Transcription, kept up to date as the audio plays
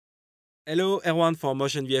Hello, Erwan for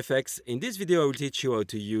motionvfx. In this video, I will teach you how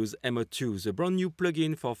to use mO2, the brand new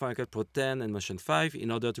plugin for Final Cut Pro 10 and Motion 5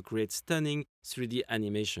 in order to create stunning 3D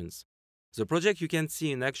animations. The project you can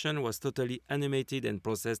see in action was totally animated and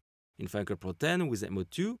processed in Final Cut Pro 10 with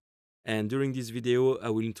mO2. And during this video, I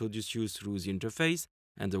will introduce you through the interface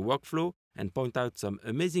and the workflow and point out some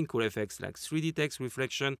amazing cool effects like 3D text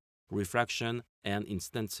reflection, refraction, and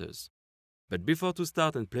instances. But before to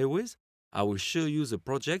start and play with, I will show you the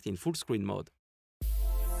project in full screen mode.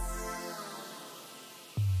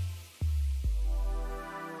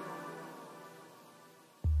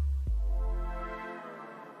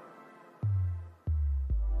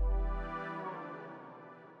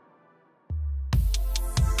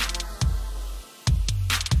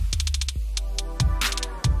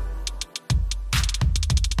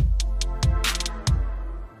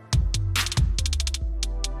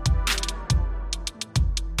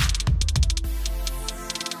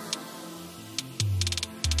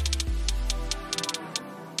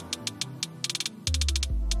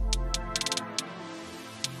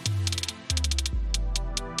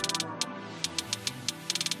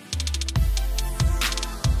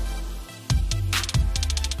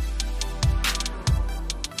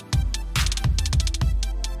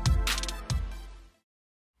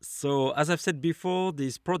 So, as I've said before,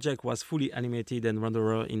 this project was fully animated and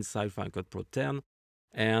rendered inside Final Cut Pro 10.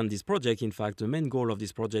 And this project, in fact, the main goal of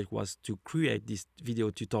this project was to create these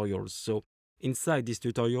video tutorials. So, inside this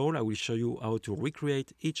tutorial, I will show you how to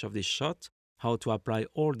recreate each of these shots, how to apply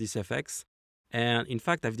all these effects. And in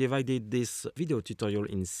fact, I've divided this video tutorial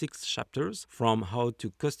in 6 chapters, from how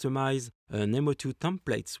to customize an mO2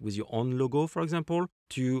 templates with your own logo, for example,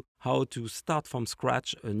 to how to start from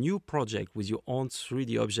scratch a new project with your own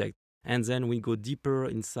 3D object. And then we go deeper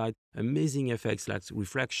inside amazing effects like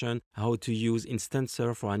reflection, how to use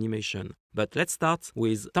instancer for animation. But let's start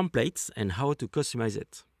with templates and how to customize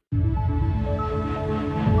it.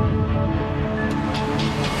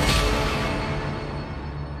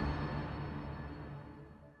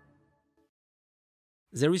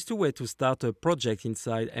 There is 2 ways to start a project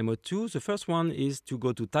inside mO2. The first one is to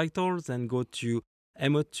go to titles and go to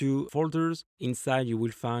mO2 folders. Inside you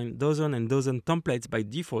will find dozen and dozen templates by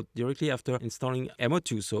default directly after installing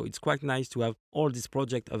mO2. So it's quite nice to have all these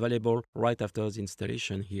projects available right after the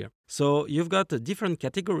installation here. So you've got different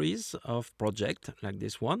categories of project like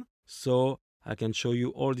this one. So I can show you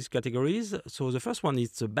all these categories. So the first one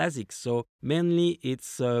is the basics. So mainly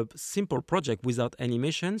it's a simple project without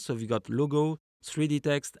animation. So we got logo, 3D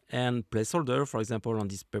text, and placeholder, for example, on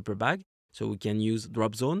this paper bag. So we can use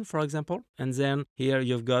drop zone, for example. And then here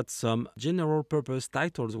you've got some general purpose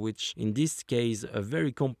titles, which in this case, a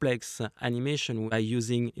very complex animation by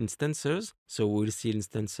using instancers. So we'll see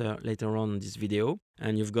instancer later on in this video.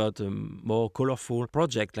 And you've got a more colorful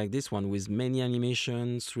project like this one with many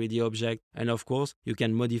animations, 3D object. And of course, you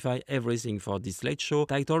can modify everything for this slideshow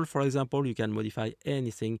title, for example. You can modify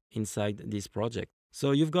anything inside this project.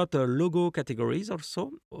 So you've got logo categories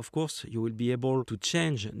also. Of course, you will be able to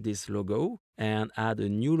change this logo and add a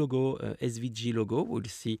new logo, SVG logo. We'll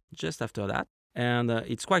see just after that. And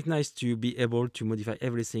it's quite nice to be able to modify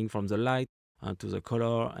everything from the light to the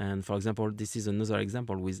color. And for example, this is another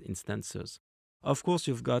example with instances. Of course,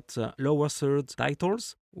 you've got lower third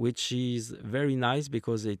titles, which is very nice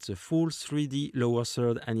because it's a full 3D lower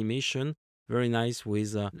third animation. Very nice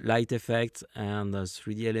with light effects and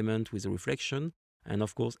 3D element with reflection. And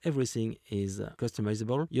of course, everything is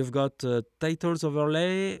customizable. You've got titles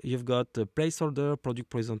overlay, you've got placeholder product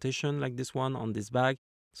presentation like this one on this bag.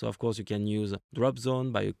 So of course, you can use drop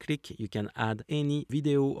zone by a click. You can add any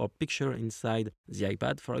video or picture inside the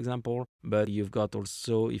iPad, for example. But you've got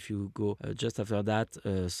also, if you go just after that,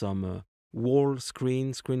 some wall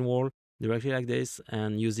screen wall, directly like this,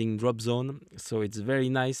 and using drop zone. So it's very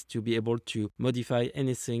nice to be able to modify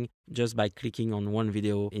anything just by clicking on one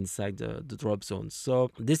video inside the drop zone.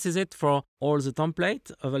 So this is it for all the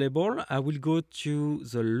template available. I will go to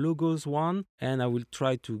the logos one and I will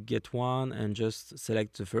try to get one and just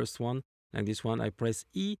select the first one. Like this one, I press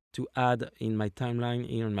E to add in my timeline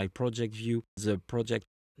here in my project view, the project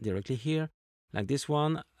directly here. Like this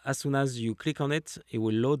one, as soon as you click on it, it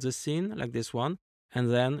will load the scene like this one. And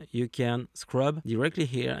then you can scrub directly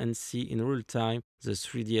here and see in real time the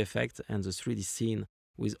 3D effect and the 3D scene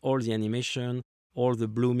with all the animation, all the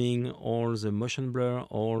blooming, all the motion blur,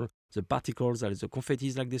 all the particles, that is the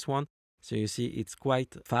confettis like this one. So you see it's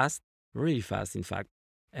quite fast, really fast in fact.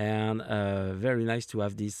 And very nice to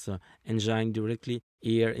have this engine directly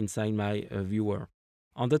here inside my viewer.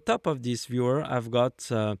 On the top of this viewer, I've got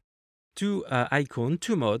two icons,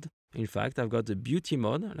 two modes. In fact, I've got the beauty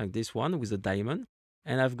mode, like this one with a diamond.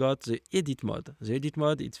 and I've got the edit mode. The edit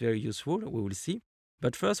mode, it's very useful, we will see.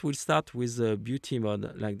 But first we'll start with the beauty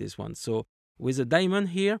mode like this one. So with the diamond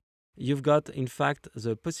here, you've got in fact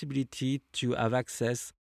the possibility to have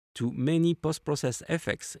access to many post-process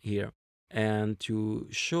effects here. And to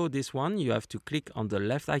show this one, you have to click on the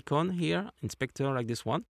left icon here, inspector like this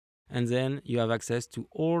one, and then you have access to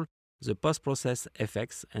all the post-process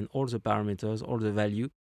effects and all the parameters, all the value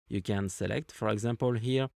you can select. For example,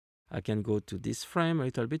 here I can go to this frame a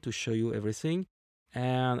little bit to show you everything,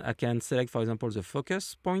 and I can select, for example, the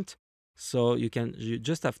focus point. So you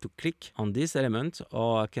just have to click on this element,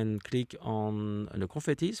 or I can click on the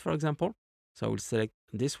confettis, for example. So I will select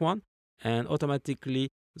this one, and automatically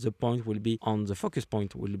the point will be on the focus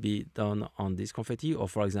point will be done on this confetti, or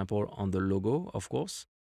for example on the logo, of course,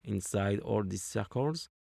 inside all these circles.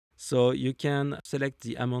 So you can select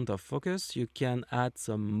the amount of focus. You can add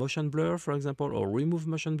some motion blur, for example, or remove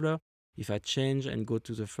motion blur. If I change and go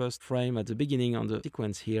to the first frame at the beginning on the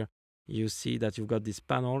sequence here, you see that you've got this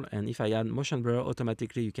panel, and if I add motion blur,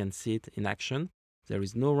 automatically you can see it in action. There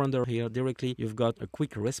is no render here. Directly you've got a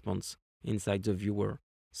quick response inside the viewer.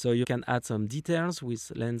 So you can add some details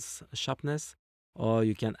with lens sharpness, or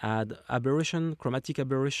you can add aberration, chromatic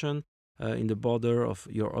aberration in the border of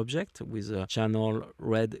your object with a channel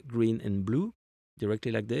red, green, and blue,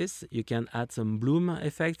 directly like this. You can add some bloom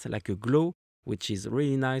effect, like a glow, which is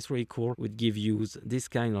really nice, really cool. Would give you this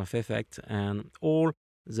kind of effect, and all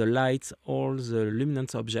the lights, all the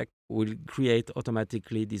luminance object will create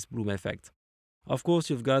automatically this bloom effect. Of course,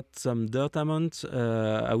 you've got some dirt amount.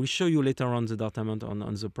 I will show you later on the dirt amount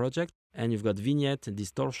on the project. And you've got vignette,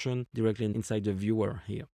 distortion directly inside the viewer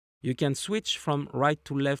here. You can switch from right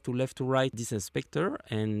to left to right this inspector.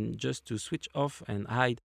 And just to switch off and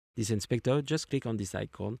hide this inspector, just click on this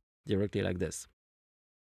icon directly like this.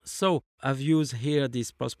 So I've used here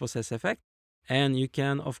this post-process effect. And you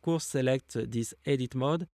can, of course, select this edit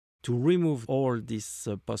mode to remove all this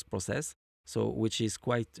post-process. So which is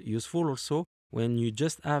quite useful also. When you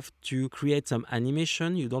just have to create some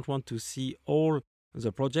animation, you don't want to see all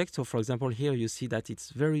the project. So for example, here you see that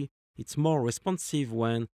it's more responsive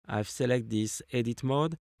when I've selected this edit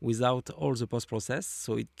mode without all the post-process.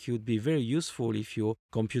 So it could be very useful if your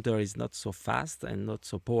computer is not so fast and not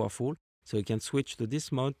so powerful. So you can switch to this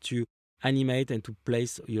mode to animate and to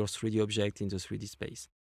place your 3D object in the 3D space.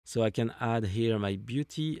 So I can add here my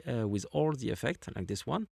beauty with all the effect like this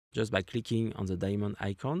one, just by clicking on the diamond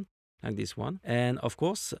icon. Like this one. And of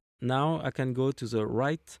course, now I can go to the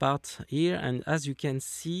right part here. And as you can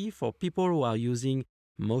see, for people who are using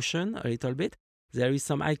motion a little bit, there is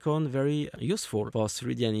some icon very useful for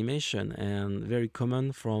 3D animation and very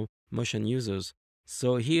common from motion users.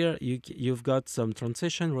 So here you've got some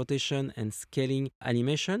translation, rotation, and scaling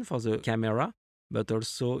animation for the camera, but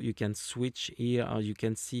also you can switch here, or you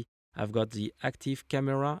can see I've got the active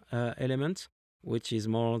camera element, which is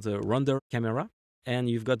more the render camera. And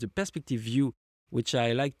you've got the perspective view, which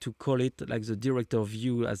I like to call it like the director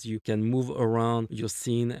view, as you can move around your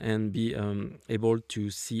scene and be able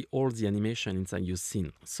to see all the animation inside your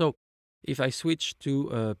scene. So if I switch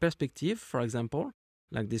to perspective, for example,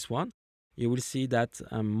 like this one, you will see that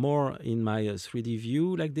I'm more in my 3D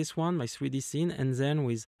view like this one, my 3D scene. And then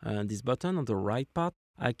with this button on the right part,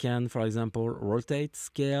 I can, for example, rotate,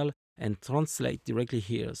 scale, and translate directly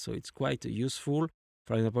here. So it's quite useful.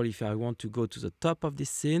 For example, if I want to go to the top of this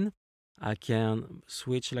scene, I can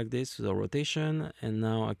switch like this to the rotation, and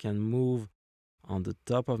now I can move on the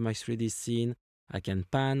top of my 3D scene. I can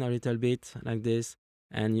pan a little bit like this,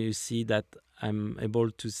 and you see that I'm able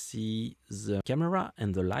to see the camera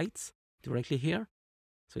and the lights directly here.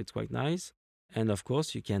 So it's quite nice. And of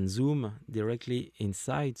course, you can zoom directly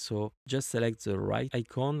inside. So just select the right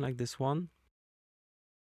icon like this one.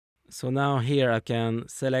 So now here I can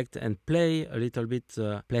select and play a little bit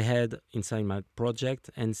playhead inside my project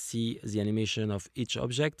and see the animation of each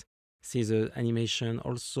object. See the animation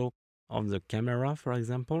also of the camera, for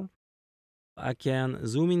example. I can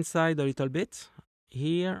zoom inside a little bit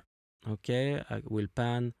here. Okay, I will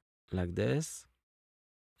pan like this.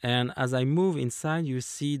 And as I move inside, you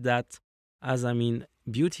see that as I'm in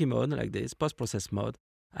beauty mode like this, post-process mode,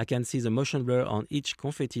 I can see the motion blur on each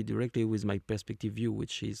confetti directly with my perspective view,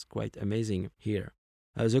 which is quite amazing here.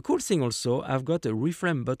 The cool thing also, I've got a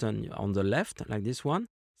reframe button on the left, like this one.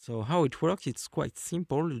 So how it works, it's quite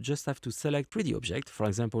simple. You just have to select 3D object. For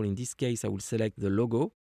example, in this case, I will select the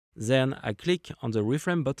logo. Then I click on the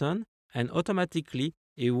reframe button, and automatically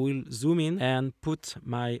it will zoom in and put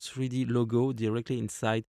my 3D logo directly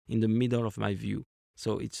inside in the middle of my view.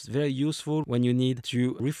 So it's very useful when you need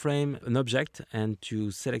to reframe an object and to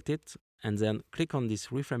select it and then click on this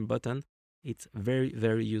reframe button. It's very,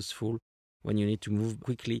 very useful when you need to move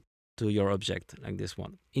quickly to your object like this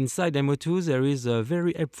one. Inside mO2, there is a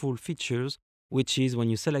very helpful features, which is when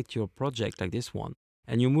you select your project like this one,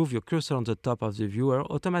 and you move your cursor on the top of the viewer,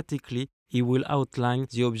 automatically it will outline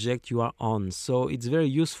the object you are on. So it's very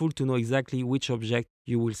useful to know exactly which object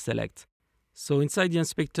you will select. So inside the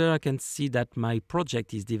inspector, I can see that my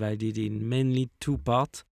project is divided in mainly two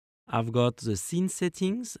parts. I've got the scene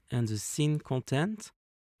settings and the scene content,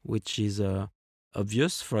 which is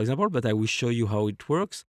obvious, for example, but I will show you how it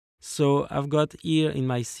works. So I've got here in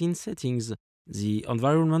my scene settings, the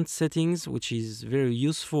environment settings, which is very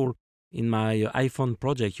useful in my iPhone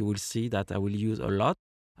project. You will see that I will use a lot.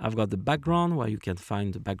 I've got the background where you can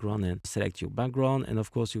find the background and select your background. And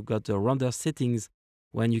of course, you've got the render settings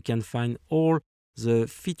when you can find all the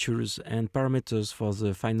features and parameters for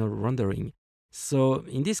the final rendering. So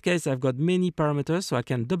in this case, I've got many parameters, so I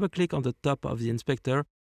can double click on the top of the inspector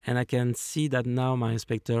and I can see that now my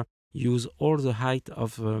inspector use all the height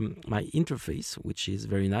of my interface, which is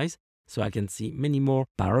very nice. So I can see many more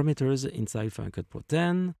parameters inside Final Cut Pro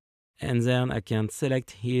 10. And then I can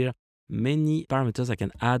select here many parameters I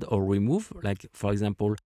can add or remove, like for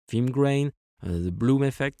example, film grain, the bloom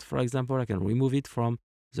effect, for example, I can remove it from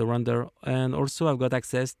the render. And also I've got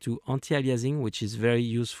access to anti-aliasing, which is very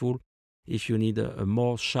useful if you need a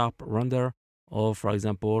more sharp render, or for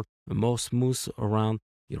example, a more smooth around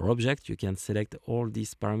your object. You can select all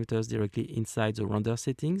these parameters directly inside the render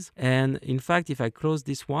settings. And in fact, if I close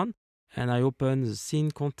this one and I open the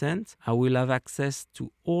scene content, I will have access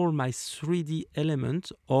to all my 3D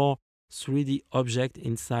elements or 3D object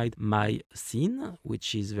inside my scene,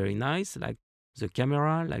 which is very nice, like the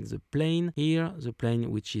camera, like the plane here, the plane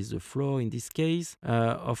which is the floor in this case.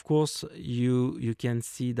 Of course, you can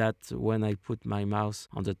see that when I put my mouse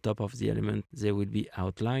on the top of the element, they will be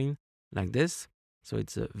outlined like this. So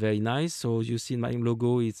it's very nice. So you see my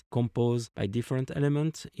logo is composed by different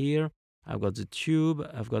elements here. I've got the tube,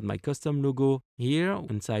 I've got my custom logo here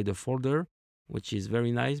inside the folder, which is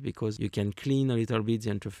very nice because you can clean a little bit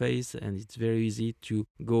the interface and it's very easy to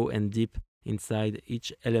go and dip inside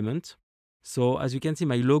each element. So as you can see,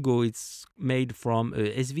 my logo is made from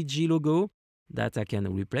a SVG logo that I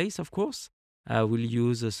can replace, of course. I will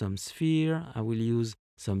use some sphere, I will use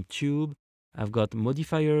some tube. I've got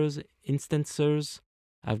modifiers, instancers.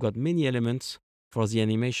 I've got many elements for the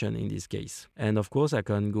animation in this case. And of course, I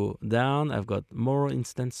can go down. I've got more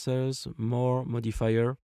instancers, more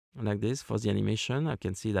modifier like this for the animation. I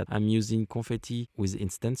can see that I'm using confetti with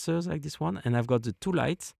instancers like this one. And I've got the two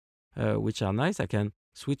lights, which are nice. I can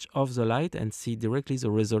switch off the light and see directly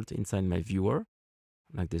the result inside my viewer,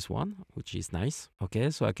 like this one, which is nice. Okay,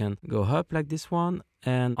 so I can go up like this one.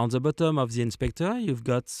 And on the bottom of the inspector, you've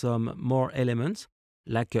got some more elements,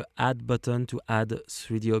 like an add button to add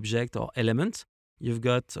 3D object or element. You've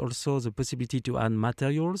got also the possibility to add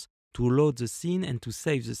materials, to load the scene and to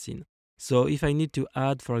save the scene. So if I need to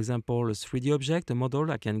add, for example, a 3D object, a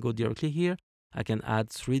model, I can go directly here. I can add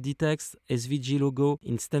 3D text, SVG logo,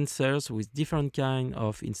 instancers with different kind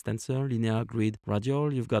of instancer, linear, grid,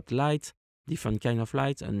 radial. You've got light, different kind of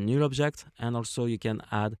lights, a null object, and also you can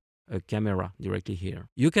add a camera directly here.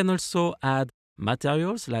 You can also add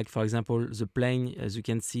materials, like for example, the plane, as you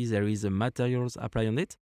can see, there is a materials applied on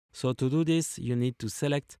it. So to do this, you need to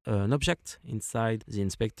select an object inside the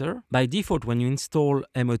inspector. By default, when you install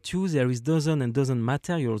mO2, there is dozen and dozen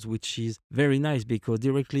materials, which is very nice because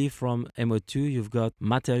directly from mO2, you've got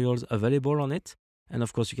materials available on it. And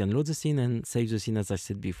of course, you can load the scene and save the scene, as I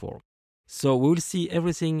said before. So we will see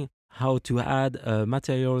everything how to add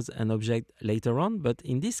materials and object later on. But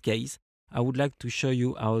in this case, I would like to show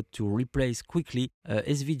you how to replace quickly a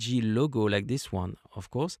SVG logo like this one, of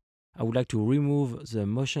course. I would like to remove the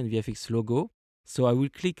motionvfx logo. So I will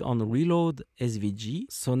click on Reload SVG.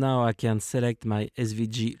 So now I can select my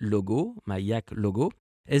SVG logo, my Yak logo.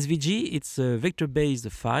 SVG, it's a vector-based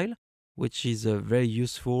file, which is very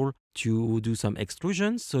useful to do some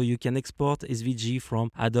extrusions. So you can export SVG from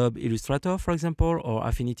Adobe Illustrator, for example, or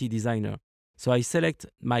Affinity Designer. So I select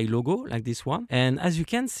my logo like this one. And as you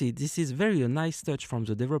can see, this is very a nice touch from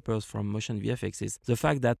the developers from motionvfx is the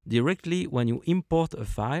fact that directly when you import a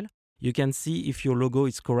file, you can see if your logo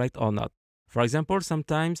is correct or not. For example,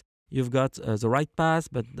 sometimes you've got the right path,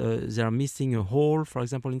 but they are missing a hole, for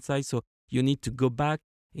example, inside. So you need to go back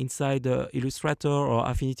inside Illustrator or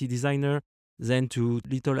Affinity Designer, then to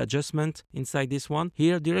little adjustment inside this one.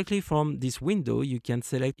 Here, directly from this window, you can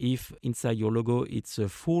select if inside your logo it's a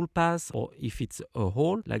full path or if it's a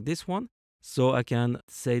hole like this one. So I can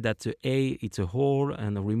say that the A, it's a hole,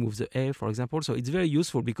 and remove the A, for example. So it's very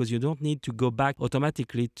useful because you don't need to go back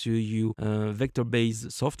automatically to your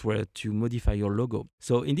vector-based software to modify your logo.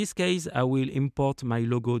 So in this case, I will import my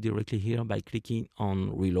logo directly here by clicking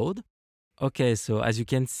on Reload. Okay, so as you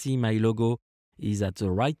can see, my logo is at the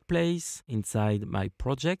right place inside my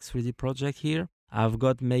project, 3D project here. I've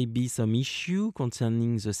got maybe some issue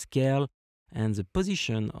concerning the scale and the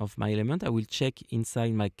position of my element. I will check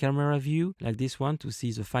inside my camera view like this one to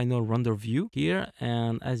see the final render view here.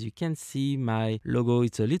 And as you can see, my logo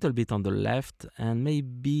is a little bit on the left and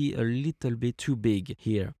maybe a little bit too big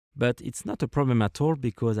here. But it's not a problem at all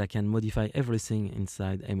because I can modify everything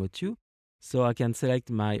inside mO2. So I can select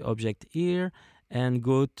my object here and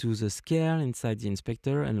go to the scale inside the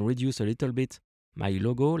inspector and reduce a little bit my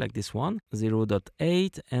logo like this one,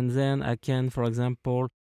 0.8. And then I can, for example,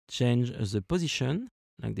 change the position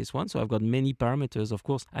like this one. So I've got many parameters. Of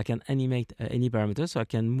course, I can animate any parameter. So I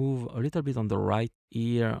can move a little bit on the right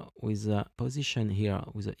here with a position here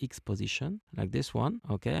with a X position like this one.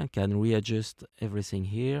 Okay, I can readjust everything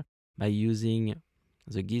here by using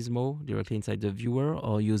the gizmo directly inside the viewer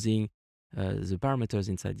or using the parameters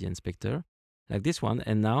inside the inspector like this one.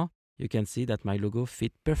 And now you can see that my logo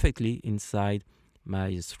fit perfectly inside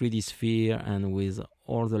my 3D sphere and with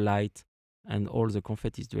all the light and all the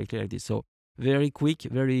confetti directly like this. So very quick,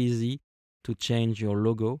 very easy to change your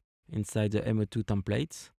logo inside the mO2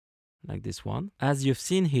 templates like this one. As you've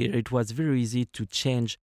seen here, it was very easy to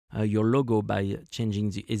change your logo by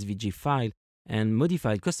changing the SVG file and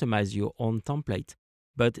modify, customize your own template.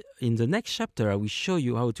 But in the next chapter, I will show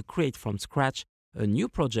you how to create from scratch a new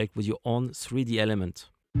project with your own 3D element.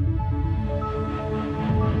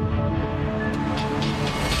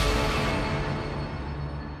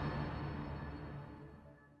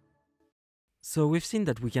 So we've seen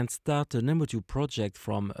that we can start an mO2 project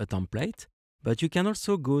from a template, but you can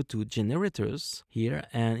also go to generators here,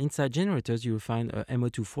 and inside generators you will find a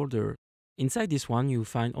mO2 folder. Inside this one you will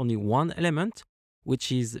find only one element,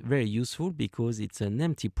 which is very useful because it's an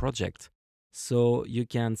empty project. So you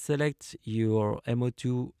can select your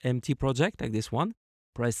mO2 empty project like this one,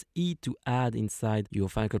 press E to add inside your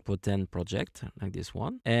Final Cut Pro 10 project like this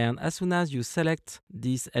one. And as soon as you select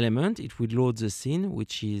this element, it will load the scene,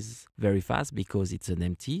 which is very fast because it's an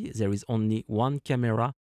empty. There is only one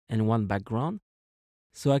camera and one background.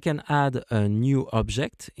 So I can add a new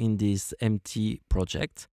object in this empty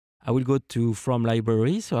project. I will go to From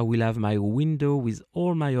Library, so I will have my window with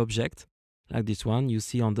all my objects like this one. You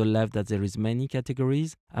see on the left that there is many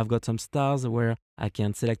categories. I've got some stars where I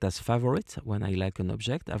can select as favorite when I like an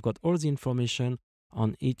object. I've got all the information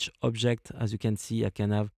on each object. As you can see, I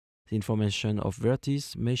can have the information of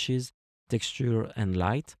vertices, meshes, texture, and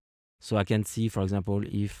light. So I can see, for example,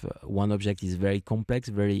 if one object is very complex,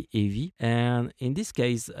 very heavy. And in this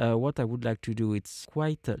case, what I would like to do, it's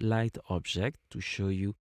quite a light object to show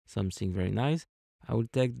you something very nice. I will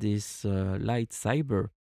take this light cyber,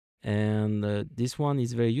 and this one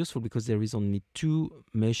is very useful because there is only two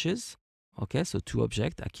meshes. Okay, so two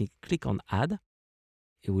objects. I can click on add.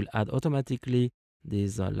 It will add automatically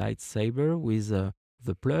this lightsaber with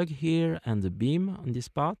the plug here and the beam on this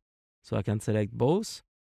part. So I can select both.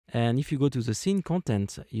 And if you go to the scene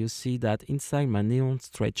content, you see that inside my neon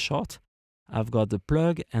straight shot, I've got the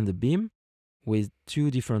plug and the beam with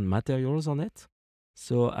two different materials on it.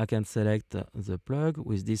 So I can select the plug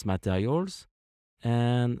with these materials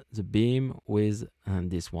and the beam with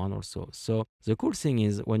this one also. So the cool thing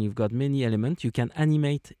is when you've got many elements, you can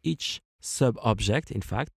animate each sub-object, in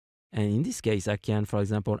fact. And in this case, I can, for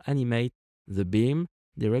example, animate the beam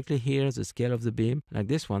directly here, the scale of the beam, like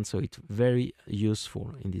this one. So it's very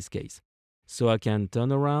useful in this case. So I can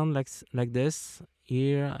turn around like this.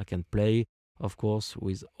 Here, I can play, of course,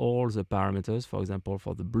 with all the parameters. For example,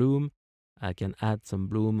 for the bloom, I can add some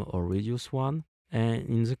bloom or reduce one. And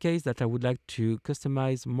in the case that I would like to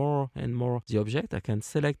customize more and more the object, I can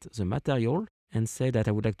select the material and say that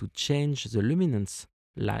I would like to change the luminance,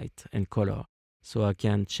 light, and color. So I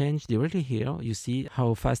can change directly here. You see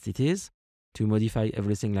how fast it is to modify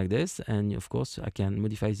everything like this. And of course, I can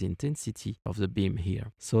modify the intensity of the beam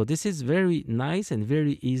here. So this is very nice and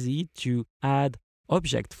very easy to add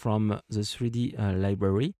object from the 3D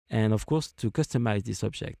library, and of course to customize this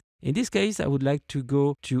object. In this case, I would like to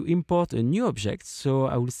go to import a new object. So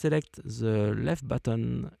I will select the left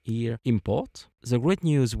button here, import. The great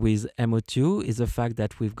news with mO2 is the fact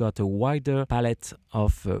that we've got a wider palette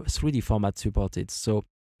of 3D formats supported. So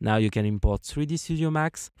now you can import 3D Studio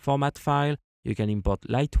Max format file, you can import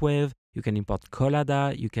Lightwave, you can import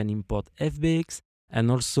Collada, you can import FBX, and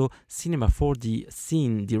also Cinema 4D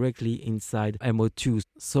scene directly inside mO2.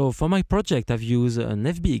 So for my project, I've used an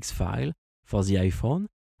FBX file for the iPhone.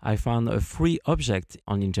 I found a free object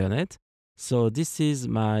on internet. So this is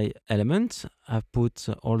my element. I've put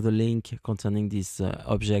all the link concerning this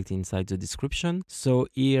object inside the description. So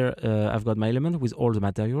here I've got my element with all the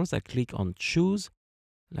materials. I click on choose,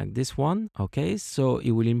 like this one. Okay, so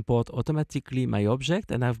it will import automatically my object,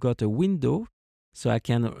 and I've got a window so I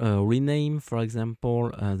can rename, for example,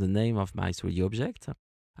 the name of my 3D object.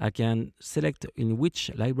 I can select in which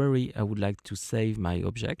library I would like to save my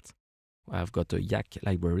object. I've got a Yak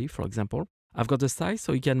library, for example. I've got the size,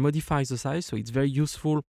 so you can modify the size. So it's very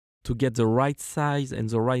useful to get the right size and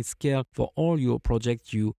the right scale for all your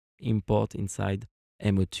projects you import inside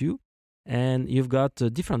mO2. And you've got a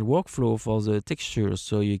different workflow for the textures.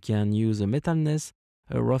 So you can use a metalness,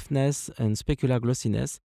 a roughness, and specular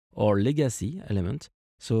glossiness, or legacy element.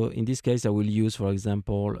 So in this case, I will use, for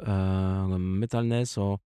example, metalness,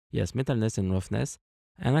 or yes, metalness and roughness.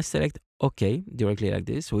 And I select OK directly like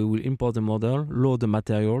this. So we will import the model, load the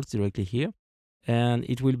materials directly here, and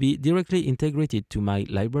it will be directly integrated to my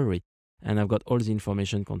library. And I've got all the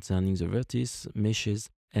information concerning the vertices, meshes,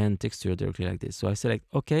 and texture directly like this. So I select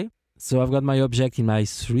OK. So I've got my object in my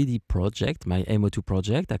 3D project, my mO2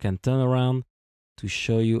 project. I can turn around to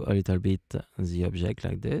show you a little bit the object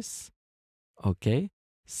like this. Okay.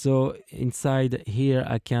 So inside here,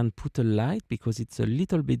 I can put a light because it's a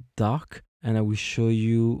little bit dark. And I will show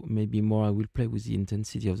you maybe more. I will play with the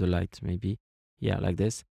intensity of the light, maybe. Yeah, like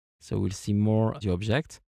this. So we'll see more the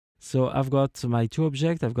object. So I've got my two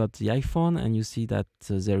objects. I've got the iPhone, and you see that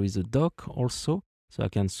there is a dock also. So I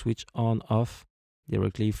can switch on, off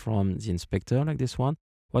directly from the inspector, like this one.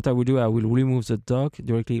 What I will do, I will remove the dock,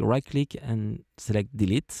 directly right-click and select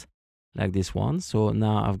delete, like this one. So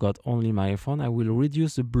now I've got only my iPhone. I will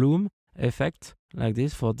reduce the bloom effect like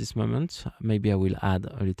this for this moment. Maybe I will add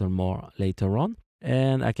a little more later on.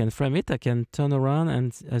 And I can frame it. I can turn around,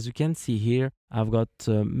 and as you can see here, I've got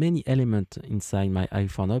many elements inside my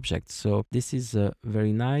iPhone object. So this is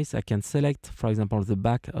very nice. I can select, for example, the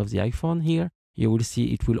back of the iPhone here. You will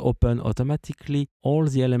see it will open automatically all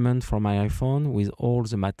the elements from my iPhone with all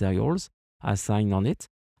the materials assigned on it.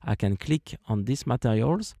 I can click on these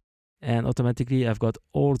materials, and automatically I've got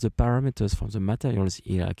all the parameters from the materials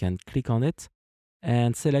here. I can click on it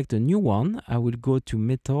and select a new one. I will go to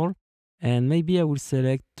metal, and maybe I will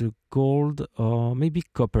select the gold, or maybe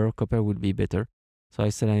copper. Copper would be better. So I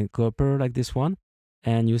select copper like this one,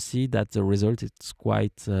 and you see that the result is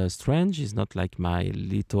quite strange. It's not like my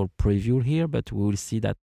little preview here, but we will see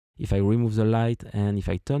that if I remove the light and if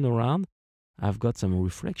I turn around, I've got some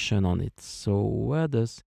reflection on it. So where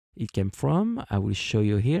does it come from? I will show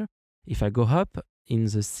you here. If I go up in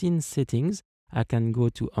the scene settings, I can go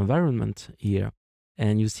to environment here.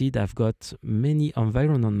 And you see that I've got many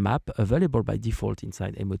environment map available by default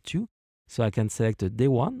inside mO2. So I can select a day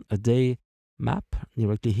one, a day map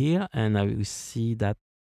directly here, and I will see that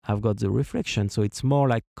I've got the reflection. So it's more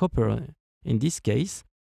like copper in this case,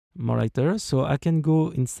 more lighter. So I can go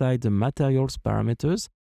inside the materials parameters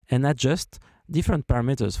and adjust different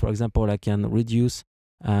parameters. For example, I can reduce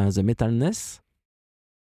the metalness.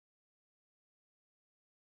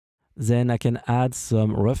 Then I can add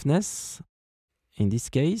some roughness in this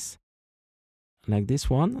case, like this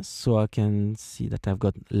one. So I can see that I've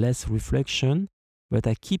got less reflection, but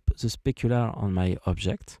I keep the specular on my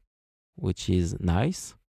object, which is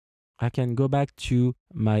nice. I can go back to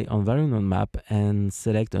my environment map and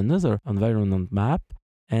select another environment map.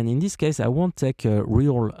 And in this case, I won't take a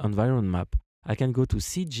real environment map. I can go to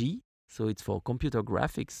CG, so it's for computer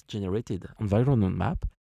graphics generated environment map.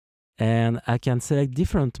 And I can select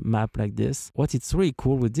different map like this. What is really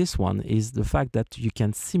cool with this one is the fact that you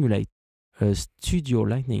can simulate a studio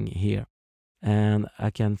lighting here. And I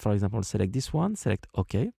can, for example, select this one, select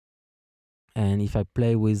OK. And if I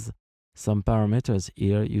play with some parameters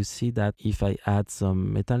here, you see that if I add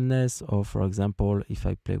some metalness, or for example, if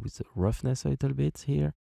I play with the roughness a little bit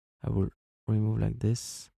here, I will remove like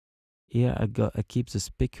this. Here I keep the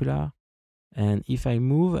specular. And if I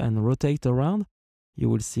move and rotate around, you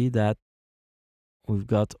will see that we've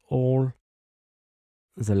got all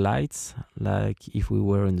the lights like if we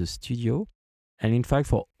were in the studio. And in fact,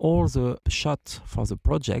 for all the shots for the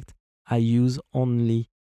project, I use only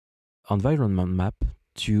environment map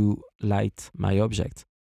to light my object.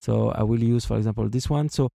 So I will use, for example, this one.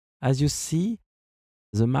 So as you see,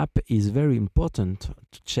 the map is very important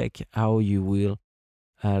to check how you will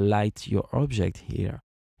light your object here.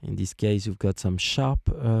 In this case, you've got some sharp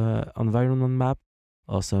environment map,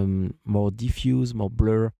 or some more diffuse, more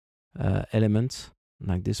blur elements,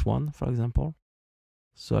 like this one, for example.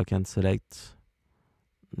 So I can select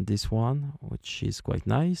this one, which is quite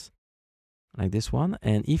nice, like this one.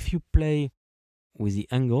 And if you play with the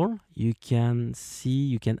angle, you can see,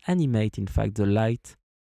 you can animate, in fact, the light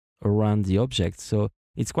around the object. So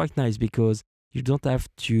it's quite nice because you don't have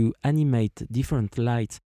to animate different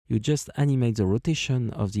lights. You just animate the rotation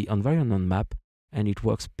of the environment map and it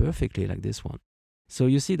works perfectly like this one. So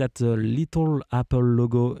you see that the little Apple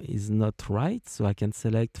logo is not right. So I can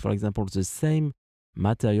select, for example, the same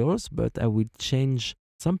materials, but I will change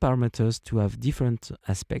some parameters to have different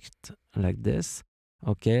aspects like this.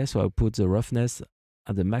 Okay, so I'll put the roughness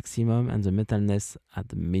at the maximum and the metalness at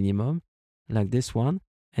the minimum, like this one.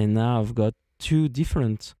 And now I've got two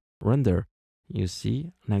different render, you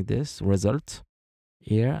see, like this result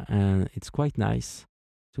here, and it's quite nice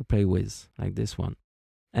to play with, like this one.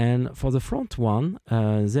 And for the front one,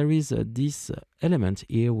 there is this element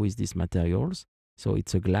here with these materials. So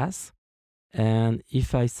it's a glass. And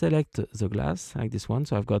if I select the glass like this one,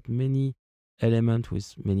 so I've got many elements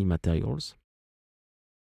with many materials.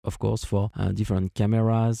 Of course, for different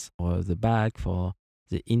cameras, or the back, for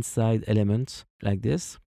the inside elements like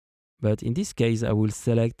this. But in this case, I will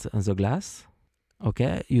select the glass.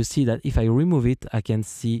 Okay, you see that if I remove it, I can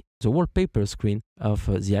see the wallpaper screen of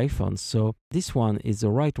the iPhone. So this one is the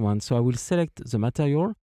right one. So I will select the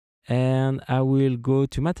material and I will go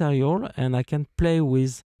to material and I can play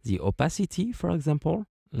with the opacity, for example,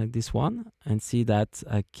 like this one, and see that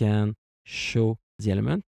I can show the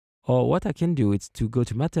element. Or what I can do is to go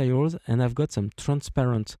to materials and I've got some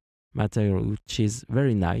transparent material, which is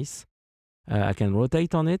very nice. I can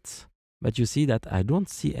rotate on it. But you see that I don't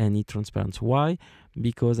see any transparency. Why?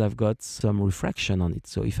 Because I've got some refraction on it.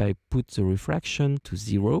 So if I put the refraction to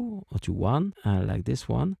 0 or to 1, like this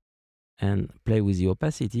one, and play with the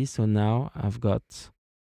opacity, so now I've got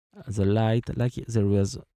the light, like there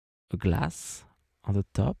was a glass on the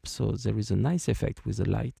top. So there is a nice effect with the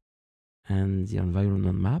light and the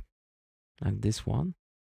environment map, like this one.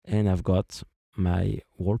 And I've got my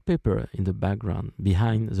wallpaper in the background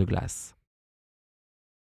behind the glass.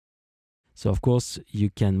 So of course, you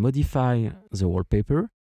can modify the wallpaper.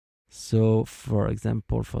 So for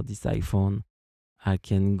example, for this iPhone, I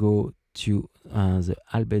can go to the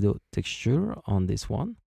albedo texture on this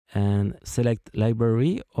one and select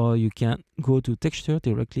library, or you can go to texture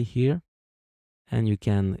directly here and you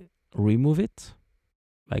can remove it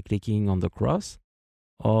by clicking on the cross,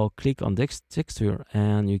 or click on texture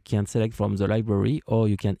and you can select from the library, or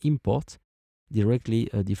you can import directly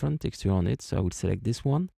a different texture on it. So I will select this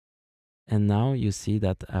one. And now you see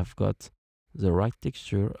that I've got the right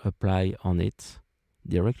texture apply on it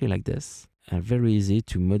directly like this. And very easy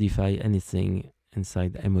to modify anything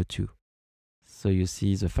inside mO2. So you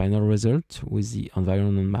see the final result with the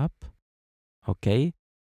environment map. Okay.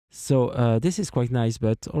 So this is quite nice,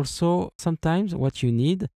 but also sometimes what you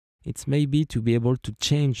need, it's maybe to be able to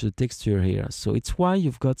change the texture here. So it's why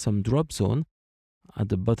you've got some drop zone at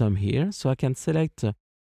the bottom here. So I can select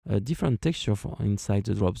a different texture for inside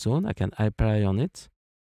the drop zone. I can apply on it.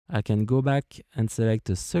 I can go back and select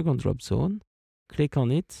a second drop zone, click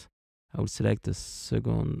on it. I will select a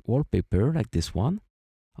second wallpaper like this one.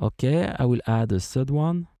 Okay, I will add a third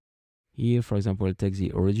one. Here, for example, I'll take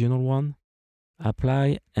the original one,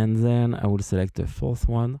 apply, and then I will select the fourth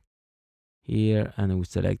one here and I will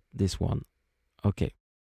select this one. Okay,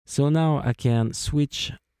 so now I can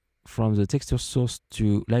switch from the texture source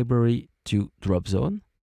to library to drop zone.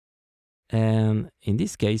 And in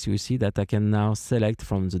this case, you see that I can now select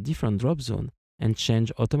from the different drop zone and change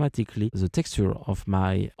automatically the texture of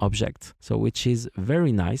my object. So which is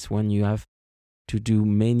very nice when you have to do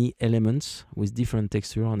many elements with different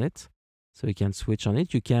texture on it. So you can switch on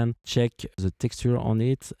it. You can check the texture on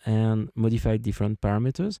it and modify different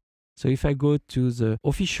parameters. So if I go to the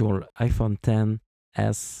official iPhone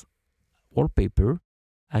XS wallpaper,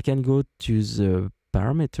 I can go to the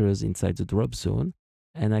parameters inside the drop zone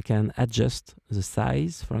and I can adjust the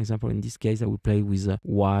size. For example, in this case, I will play with a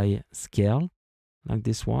Y scale like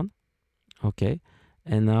this one. Okay.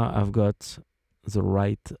 And now I've got the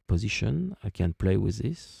right position. I can play with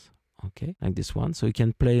this. Okay. Like this one. So you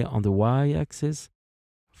can play on the Y axis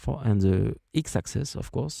and the X axis,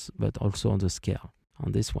 of course, but also on the scale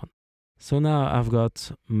on this one. So now I've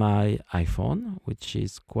got my iPhone, which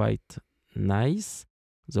is quite nice.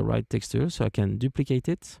 The right texture. So I can duplicate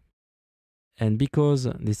it. And because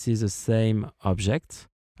this is the same object,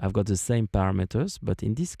 I've got the same parameters, but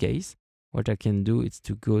in this case, what I can do is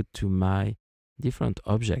to go to my different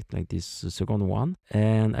object, like this, the second one,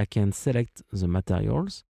 and I can select the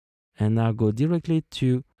materials, and now go directly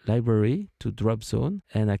to library, to drop zone,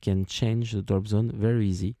 and I can change the drop zone very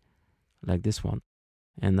easy, like this one.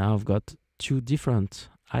 And now I've got two different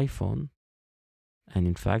iPhone. And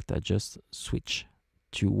in fact, I just switch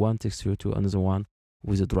to one texture to another one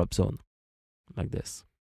with a drop zone, like this.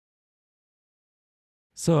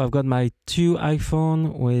 So I've got my two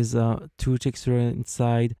iPhone with two textures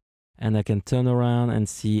inside, and I can turn around and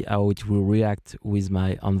see how it will react with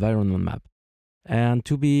my environment map. And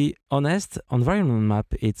to be honest, environment map,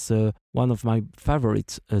 it's one of my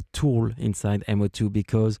favorite tool inside mO2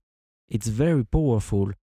 because it's very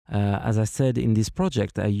powerful. As I said, in this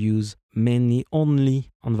project, I use mainly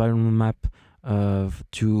only environment map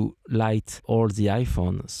to light all the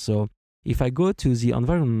iPhone. So if I go to the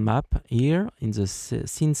environment map here in the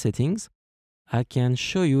scene settings, I can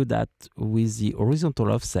show you that with the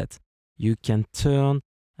horizontal offset, you can turn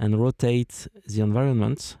and rotate the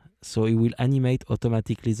environment, so it will animate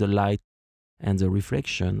automatically the light and the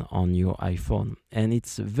reflection on your iPhone. And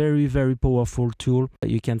it's a very, very powerful tool.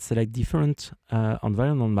 You can select different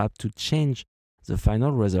environment map to change the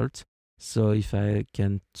final result. So if I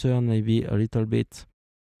can turn maybe a little bit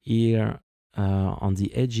here on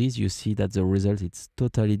the edges, you see that the result is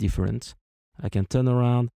totally different. I can turn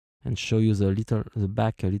around and show you the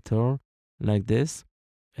back a little like this,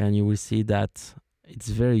 and you will see that it's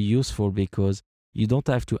very useful because you don't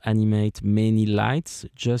have to animate many lights,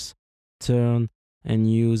 just turn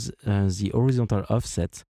and use the horizontal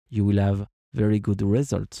offset. You will have very good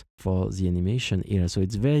results for the animation here. So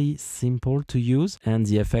it's very simple to use, and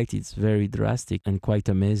the effect is very drastic and quite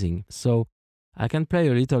amazing. So I can play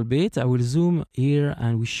a little bit. I will zoom here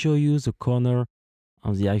and we show you the corner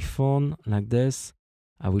of the iPhone like this.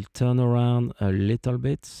 I will turn around a little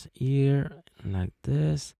bit here like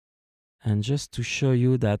this. And just to show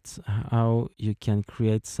you that how you can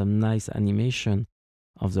create some nice animation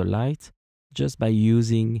of the light just by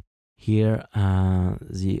using here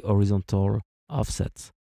the horizontal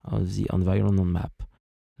offset of the environment map,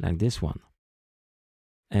 like this one.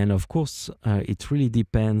 And of course, it really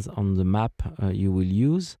depends on the map you will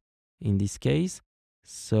use in this case.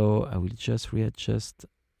 So I will just readjust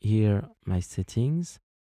here my settings,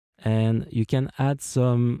 and you can add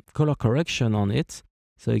some color correction on it.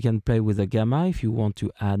 So you can play with the gamma if you want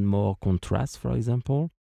to add more contrast, for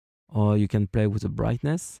example, or you can play with the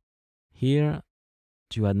brightness here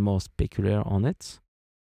to add more specular on it,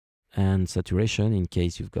 and saturation in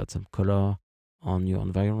case you've got some color on your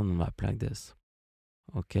environment map like this.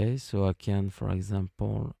 Okay, so I can, for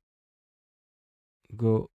example,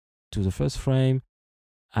 go to the first frame,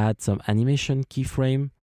 add some animation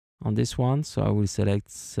keyframe on this one. So I will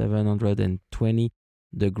select 720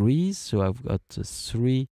 degrees. So I've got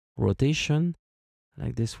 3 rotation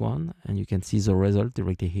like this one, and you can see the result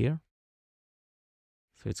directly here.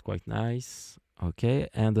 So it's quite nice. Okay,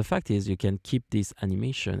 and the fact is you can keep this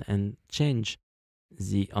animation and change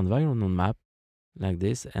the environment map like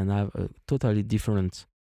this and have a totally different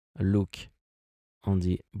look on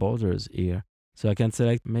the borders here. So I can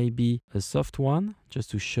select maybe a soft one just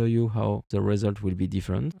to show you how the result will be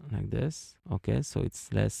different like this. Okay, so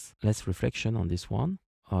it's less reflection on this one.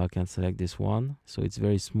 Or I can select this one, so it's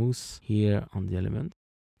very smooth here on the element.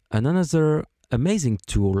 And another amazing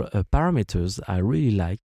tool, parameters I really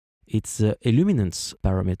like, it's illuminance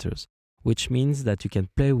parameters, which means that you can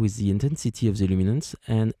play with the intensity of the illuminance,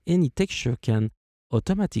 and any texture can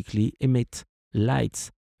automatically emit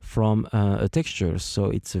lights from a texture. So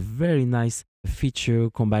it's a very nice feature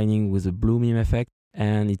combining with the blooming effect,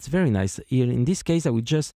 and it's very nice. Here in this case, I will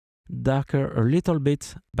just darker a little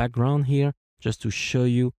bit background here just to show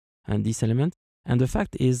you this element. And the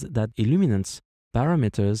fact is that illuminance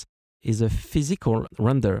parameters is a physical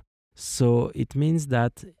render. So it means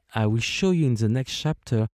that I will show you in the next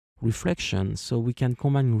chapter reflection. So we can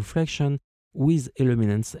combine reflection with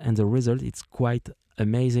illuminance, and the result is quite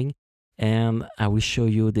amazing. And I will show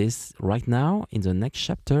you this right now in the next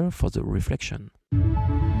chapter for the reflection.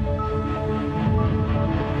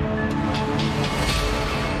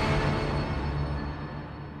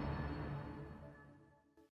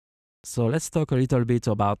 So let's talk a little bit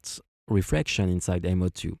about reflection inside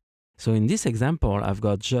mO2. So in this example, I've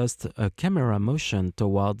got just a camera motion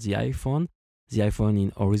towards the iPhone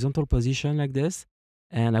in horizontal position like this.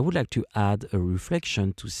 And I would like to add a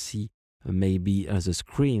reflection to see maybe the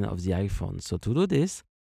screen of the iPhone. So to do this,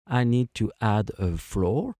 I need to add a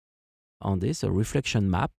floor on this, a reflection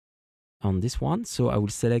map on this one. So I will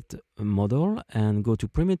select a model and go to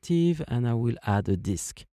primitive, and I will add a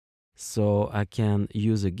disk. So I can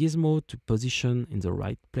use a gizmo to position in the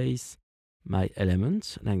right place my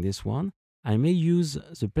element like this one. I may use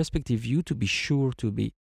the perspective view to be sure to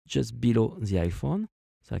be just below the iPhone.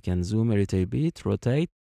 So I can zoom a little bit, rotate,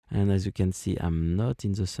 and as you can see, I'm not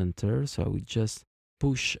in the center. So I will just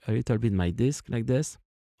push a little bit my disk like this.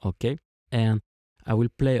 Okay. And I will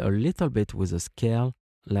play a little bit with a scale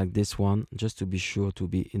like this one, just to be sure to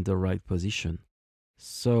be in the right position.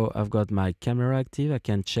 So I've got my camera active. I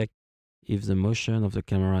can check if the motion of the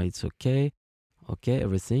camera is okay. Okay,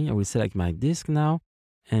 everything. I will select my disk now.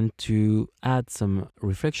 And to add some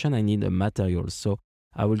reflection, I need a material. So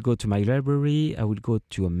I will go to my library. I will go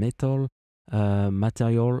to a metal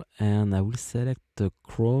material, and I will select the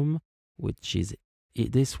chrome, which is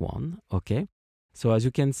this one. Okay. So as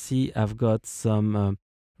you can see, I've got some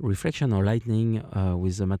reflection or lightning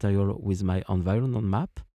with the material with my environment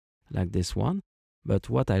map, like this one. But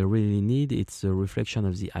what I really need is the reflection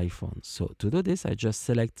of the iPhone. So to do this, I just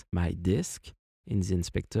select my disk in the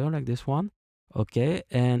inspector like this one. Okay,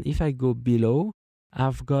 and if I go below,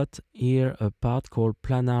 I've got here a part called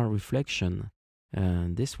planar reflection,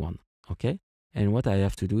 this one. Okay, and what I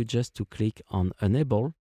have to do is just to click on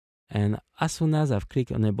enable. And as soon as I've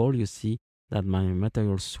clicked enable, you see that my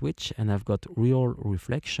material switch and I've got real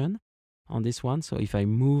reflection on this one. So if I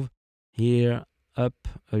move here up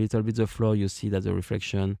a little bit the floor, you see that the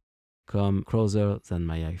reflection come closer than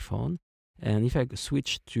my iPhone. And if I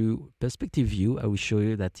switch to perspective view, I will show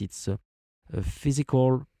you that it's a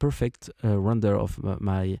physical perfect render of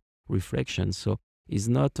my reflection. So it's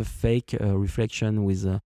not a fake reflection with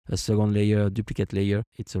a second layer, duplicate layer.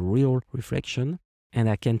 It's a real reflection. And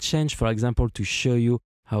I can change, for example, to show you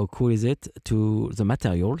how cool is it, to the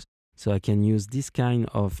materials. So I can use this kind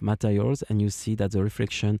of materials, and you see that the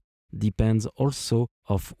reflection depends also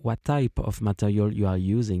of what type of material you are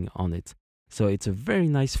using on it. So it's a very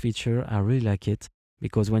nice feature. I really like it,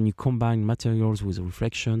 because when you combine materials with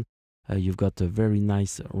reflection, you've got a very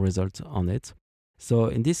nice result on it. So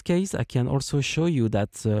in this case, I can also show you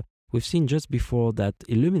that we've seen just before that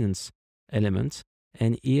illuminance element.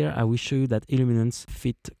 And here I will show you that illuminance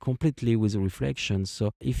fit completely with the reflection.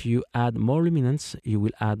 So if you add more luminance, you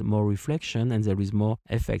will add more reflection, and there is more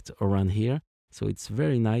effect around here. So it's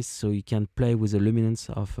very nice. So you can play with the luminance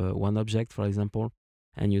of one object, for example,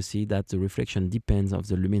 and you see that the reflection depends on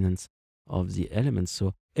the luminance of the elements.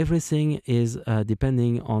 So everything is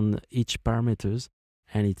depending on each parameters,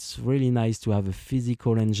 and it's really nice to have a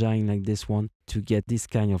physical engine like this one to get this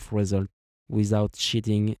kind of result without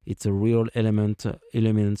cheating. It's a real element,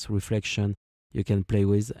 illuminance reflection you can play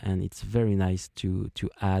with, and it's very nice to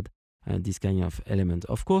add this kind of element.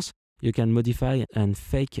 Of course, you can modify and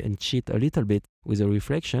fake and cheat a little bit with a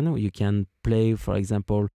reflection. You can play, for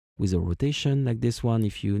example, with a rotation like this one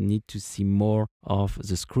if you need to see more of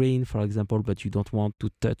the screen, for example, but you don't want to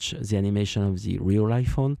touch the animation of the real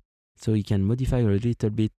iPhone. So you can modify a little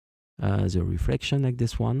bit the reflection like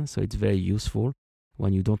this one. So it's very useful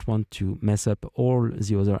when you don't want to mess up all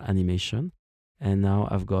the other animation. And now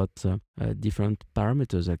I've got different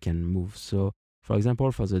parameters I can move. So for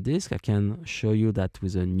example, for the disk, I can show you that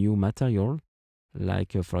with a new material,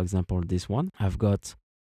 like for example, this one, I've got,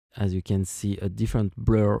 as you can see, a different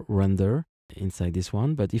blur render inside this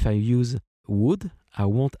one. But if I use wood, I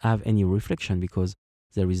won't have any reflection because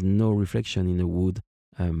there is no reflection in the wood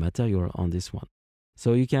material on this one.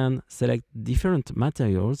 So you can select different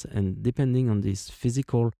materials, and depending on these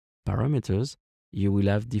physical parameters, you will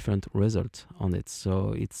have different results on it.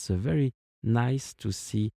 So it's very nice to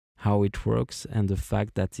see how it works, and the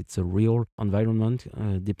fact that it's a real environment,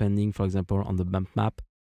 depending, for example, on the bump map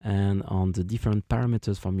and on the different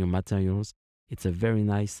parameters from your materials. It's a very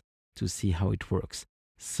nice to see how it works.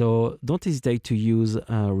 So don't hesitate to use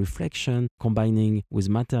reflection combining with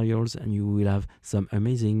materials, and you will have some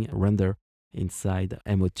amazing render inside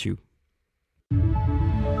mO2.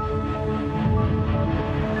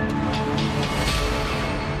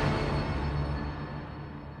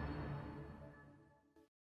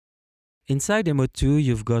 Inside mO2,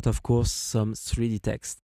 you've got, of course, some 3D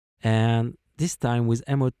text. And this time with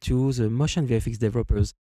mO2, the motionvfx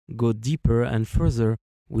developers go deeper and further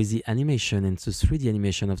with the animation and the 3D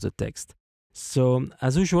animation of the text. So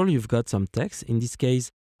as usual, you've got some text. In this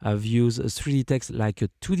case, I've used a 3D text like a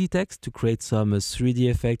 2D text to create some 3D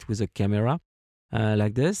effect with a camera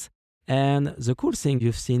like this. And the cool thing,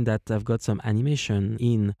 you've seen that I've got some animation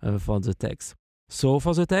in for the text. So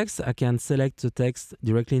for the text, I can select the text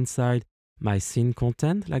directly inside my scene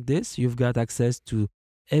content like this. You've got access to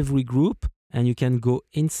every group, and you can go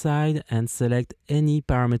inside and select any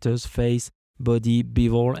parameters, face, body,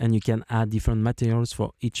 bevel, and you can add different materials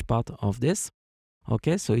for each part of this.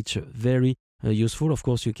 Okay, so it's very useful. Of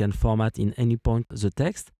course, you can format in any point the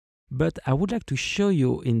text, but I would like to show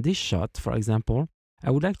you in this shot, for example, I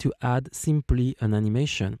would like to add simply an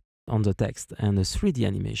animation on the text and a 3D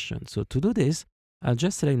animation. So to do this, I'll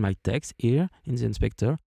just select my text here in the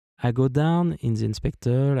inspector. I go down in the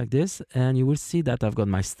inspector like this, and you will see that I've got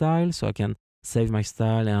my style, so I can save my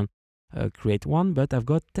style and create one, but I've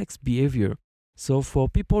got text behavior. So for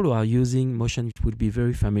people who are using Motion, it will be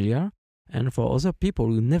very familiar. And for other people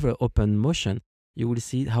who never open Motion, you will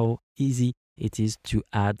see how easy it is to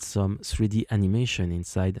add some 3D animation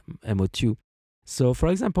inside mO2. So for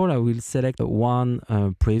example, I will select one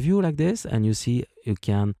preview like this, and you see you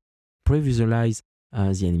can pre-visualize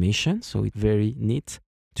the animation. So it's very neat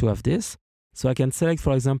to have this. So I can select,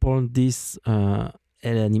 for example, this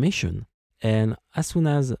animation, and as soon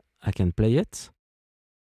as I can play it,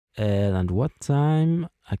 and at what time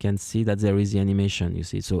I can see that there is the animation, you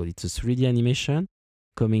see. So it's a 3D animation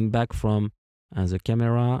coming back from the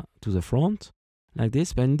camera to the front like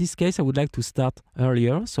this. But in this case, I would like to start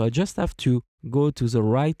earlier. So I just have to go to the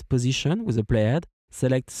right position with the playhead,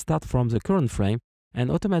 select start from the current frame,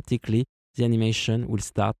 and automatically the animation will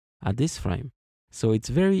start at this frame. So it's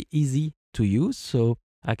very easy to use. So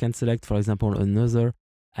I can select, for example, another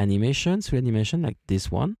animation, 3D animation like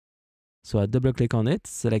this one. So I double click on it,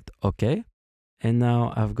 select OK. And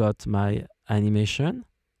now I've got my animation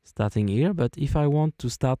starting here. But if I want to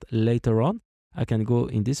start later on, I can go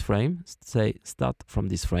in this frame, say start from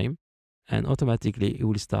this frame, and automatically it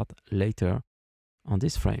will start later on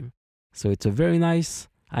this frame. So it's a very nice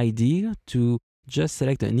idea to just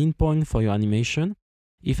select an in point for your animation.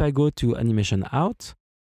 If I go to animation out,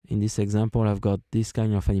 in this example, I've got this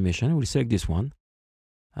kind of animation. We'll select this one.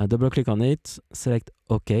 I double click on it, select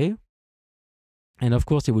OK. And of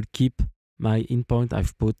course, it will keep my in point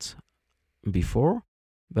I've put before,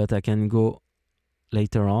 but I can go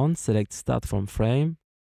later on, select start from frame,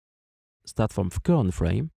 start from current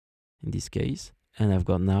frame in this case, and I've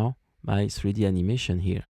got now my 3D animation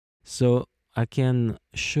here. So I can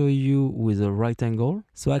show you with a right angle.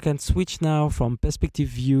 So I can switch now from perspective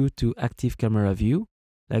view to active camera view,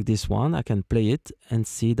 like this one. I can play it and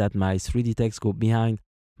see that my 3D text go behind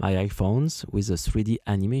my iPhones with a 3D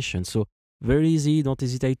animation. So very easy, don't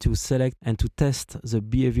hesitate to select and to test the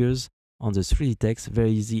behaviors on the 3D text. Very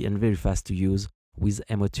easy and very fast to use with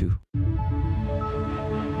mO2.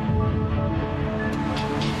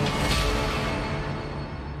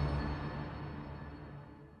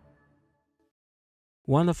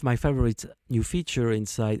 One of my favorite new features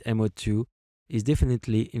inside mO2 is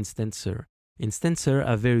definitely instancer. Instancers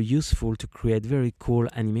are very useful to create very cool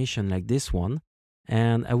animation like this one.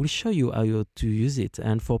 And I will show you how to use it.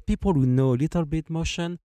 And for people who know a little bit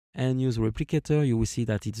motion and use replicator, you will see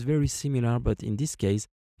that it's very similar, but in this case,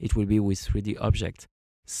 it will be with 3D object.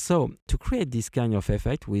 So to create this kind of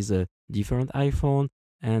effect with a different iPhone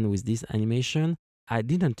and with this animation, I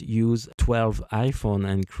didn't use 12 iPhone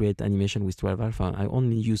and create animation with 12 iPhone. I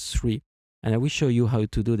only use 3. And I will show you how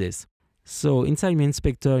to do this. So inside my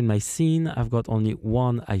inspector in my scene, I've got only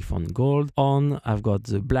one iPhone gold on. I've got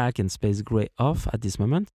the black and space gray off at this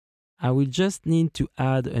moment. I will just need to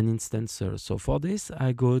add an instancer. So for this,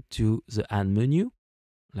 I go to the add menu,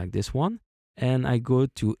 like this one, and I go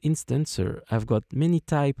to instancer. I've got many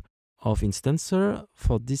types of instancer.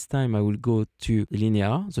 For this time, I will go to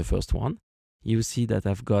linear, the first one. You see that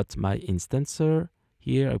I've got my instancer.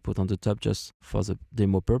 Here I put on the top just for the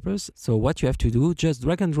demo purpose. So what you have to do, just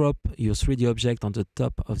drag and drop your 3D object on the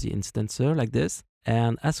top of the instancer like this.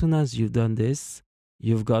 And as soon as you've done this,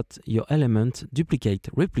 you've got your element duplicate,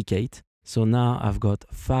 replicate. So now I've got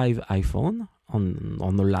 5 iPhone on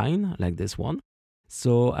a line like this one.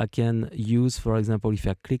 So I can use, for example, if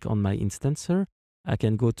I click on my instancer, I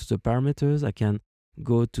can go to the parameters. I can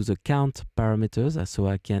go to the count parameters. So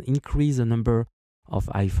I can increase the number of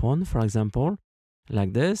iPhone, for example,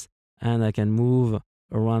 like this, and I can move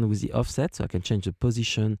around with the offset, so I can change the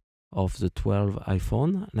position of the 12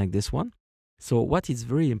 iPhone like this one. So what is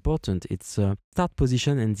very important, it's start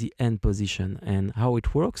position and the end position. And how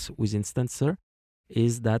it works with instancer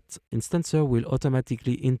is that instancer will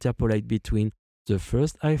automatically interpolate between the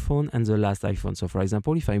first iPhone and the last iPhone. So for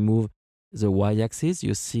example, if I move the y-axis,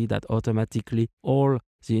 you see that automatically all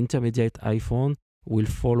the intermediate iPhone will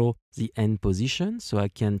follow the end position. So I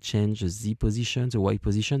can change the Z position, the Y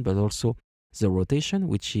position, but also the rotation,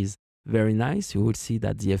 which is very nice. You will see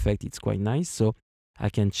that the effect is quite nice. So I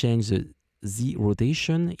can change the Z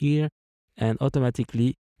rotation here, and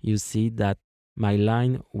automatically you see that my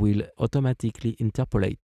line will automatically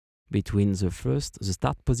interpolate between the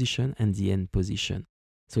start position and the end position.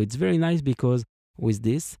 So it's very nice because with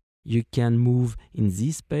this, you can move in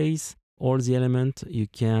Z space all the element, you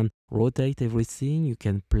can rotate everything, you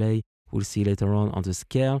can play, we'll see later on the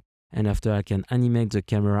scale, and after I can animate the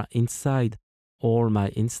camera inside all my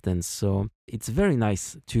instance. So it's very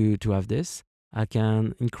nice to have this. I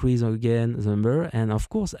can increase again the number, and of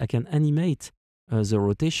course I can animate the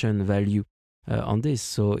rotation value on this.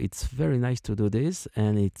 So it's very nice to do this,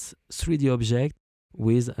 and it's 3D object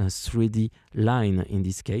with a 3D line in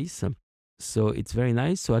this case. So it's very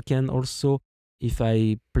nice. So I can also, if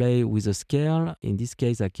I play with a scale, in this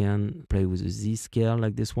case I can play with a Z scale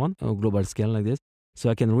like this one, or global scale like this. So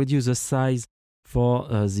I can reduce the size for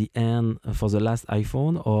the end, for the last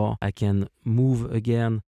iPhone, or I can move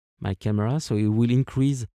again my camera, so it will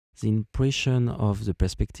increase the impression of the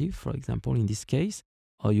perspective, for example, in this case.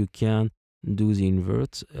 Or you can do the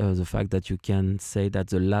invert, the fact that you can say that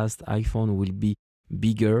the last iPhone will be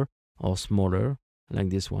bigger or smaller, like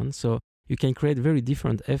this one. So you can create very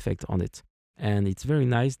different effects on it. And it's very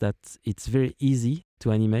nice that it's very easy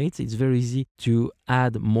to animate. It's very easy to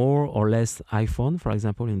add more or less iPhone, for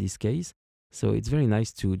example, in this case. So it's very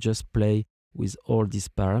nice to just play with all these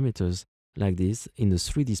parameters like this in the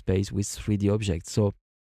 3D space with 3D objects. So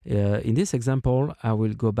in this example, I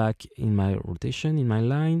will go back in my rotation, in my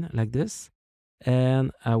line like this,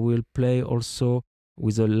 and I will play also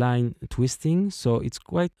with a line twisting. So it's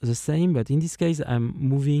quite the same, but in this case, I'm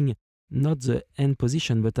moving not the end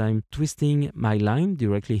position, but I'm twisting my line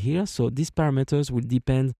directly here. So these parameters will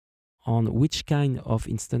depend on which kind of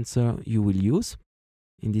instancer you will use.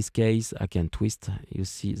 In this case, I can twist, you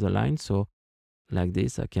see the line. So like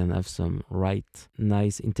this, I can have some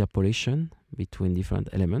nice interpolation between different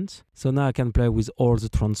elements. So now I can play with all the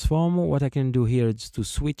transform. What I can do here is to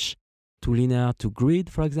switch to linear to grid,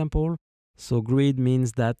 for example. So grid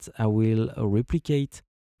means that I will replicate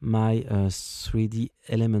my 3D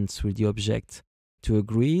element, 3D object to a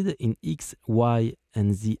grid in X, Y,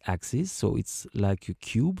 and Z axis. So it's like a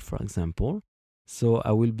cube, for example. So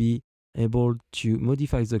I will be able to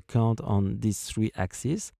modify the count on these 3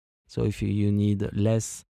 axes. So if you need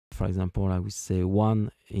less, for example, I would say 1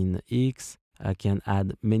 in X, I can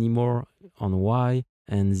add many more on Y,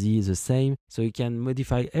 and Z the same. So you can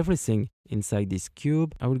modify everything inside this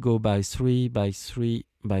cube. I will go by 3, by 3,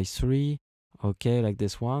 by 3. Okay, like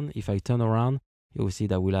this one. If I turn around, you will see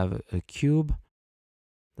that we'll have a cube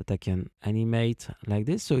that I can animate like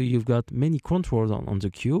this. So you've got many controls on the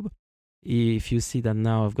cube. If you see that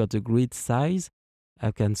now I've got the grid size,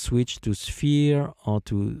 I can switch to sphere or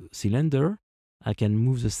to cylinder. I can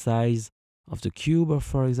move the size of the cube,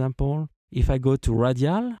 for example. If I go to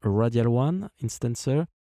radial, a radial one instancer,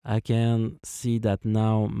 I can see that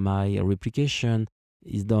now my replication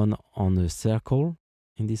is done on a circle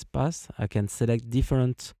in this path. I can select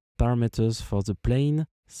different parameters for the plane.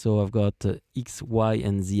 So I've got X, Y,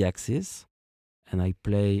 and Z axis, and I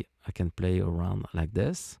can play around like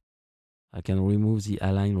this. I can remove the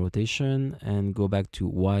align rotation and go back to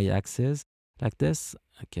Y axis like this.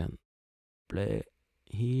 I can play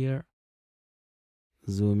here,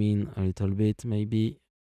 zoom in a little bit maybe.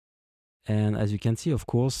 And as you can see, of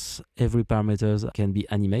course, every parameters can be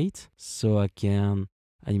animate. So I can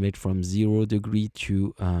animate from 0 degree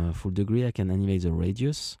to full degree. I can animate the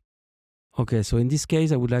radius. Okay, so in this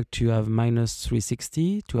case, I would like to have minus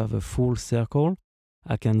 360 to have a full circle.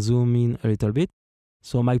 I can zoom in a little bit.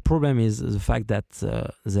 So my problem is the fact that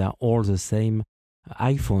they are all the same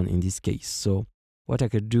iPhone in this case. So what I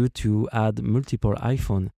could do to add multiple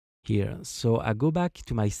iPhone here. So I go back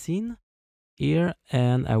to my scene here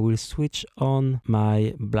and I will switch on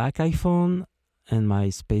my black iPhone and my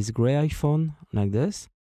space gray iPhone like this.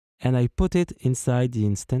 And I put it inside the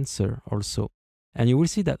instancer also. And you will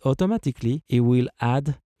see that automatically it will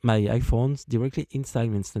add my iPhones directly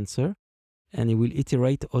inside the instancer. And it will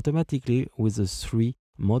iterate automatically with the 3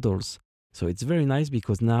 models. So it's very nice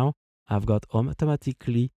because now I've got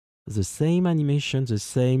automatically the same animation, the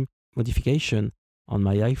same modification on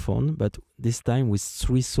my iPhone, but this time with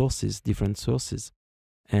 3 sources, different sources.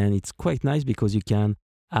 And it's quite nice because you can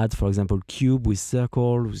add, for example, cube with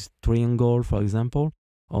circle, with triangle, for example,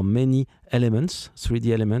 or many elements,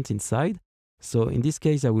 3D elements inside. So in this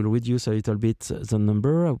case, I will reduce a little bit the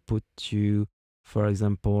number. I'll put to, for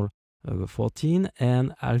example, 14,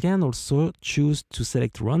 and I can also choose to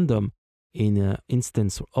select random in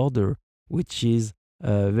instance order, which is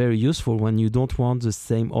very useful when you don't want the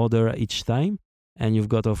same order each time. And you've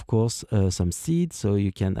got, of course, some seeds, so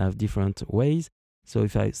you can have different ways. So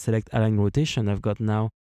if I select align rotation, I've got now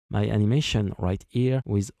my animation right here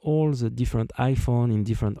with all the different iPhone in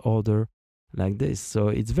different order like this. So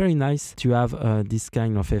it's very nice to have this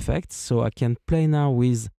kind of effect. So I can play now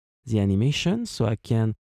with the animation. So I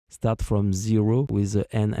can start from 0 with the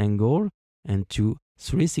N angle and to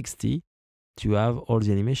 360 to have all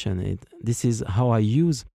the animation. This is how I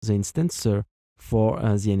use the instancer for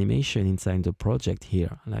the animation inside the project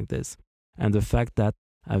here, like this. And the fact that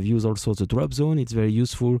I've used also the drop zone. It's very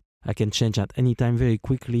useful. I can change at any time very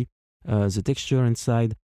quickly the texture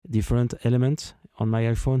inside different elements on my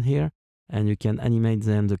iPhone here. And you can animate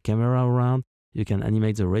then the camera around. You can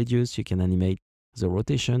animate the radius. You can animate the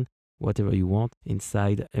rotation, whatever you want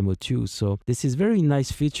inside mO2. So this is very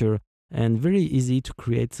nice feature and very easy to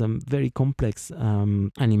create some very complex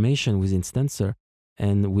animation with Instancer.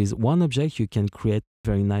 And with one object, you can create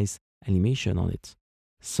very nice animation on it.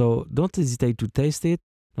 So don't hesitate to test it.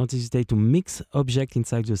 Don't hesitate to mix objects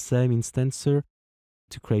inside the same Instancer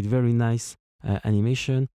to create very nice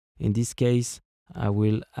animation. In this case, I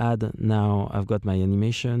will add now, I've got my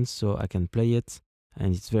animation, so I can play it,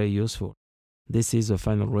 and it's very useful. This is the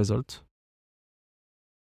final result.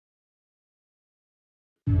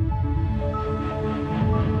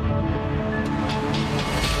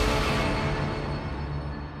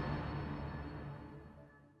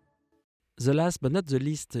 The last but not the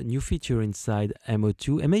least new feature inside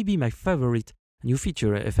mO2, and maybe my favorite new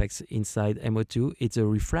feature effects inside mO2, it's a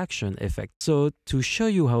refraction effect. So to show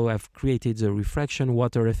you how I've created the refraction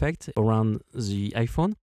water effect around the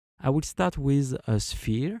iPhone, I will start with a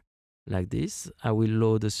sphere like this. I will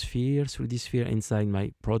load a sphere, 3D sphere inside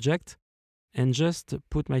my project, and just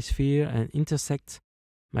put my sphere and intersect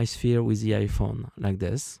my sphere with the iPhone like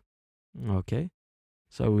this. Okay,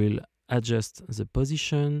 so I will adjust the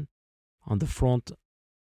position on the front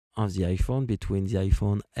of the iPhone, between the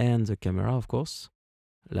iPhone and the camera, of course,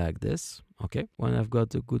 like this. Okay, when I've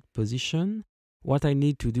got a good position, what I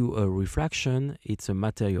need to do a refraction, it's a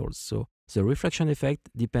materials. So the refraction effect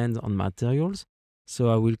depends on materials. So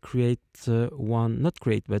I will create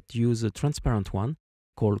but use a transparent one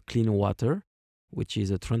called clean water, which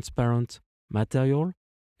is a transparent material.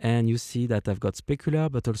 And you see that I've got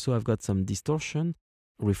specular, but also I've got some distortion,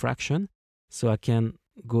 refraction. So I can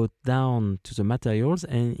go down to the materials,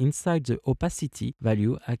 and inside the opacity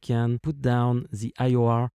value, I can put down the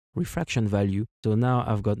IOR refraction value. So now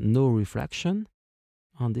I've got no refraction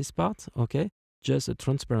on this part, okay? Just a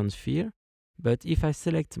transparent sphere. But if I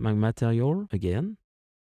select my material again,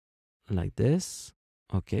 like this,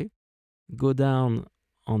 okay, go down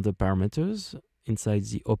on the parameters, inside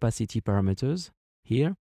the opacity parameters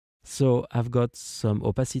here. So I've got some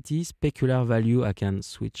opacity, specular value I can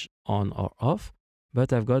switch on or off,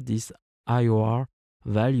 but I've got this IOR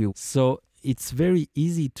value. So it's very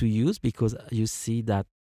easy to use because you see that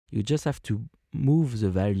you just have to move the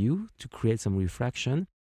value to create some refraction.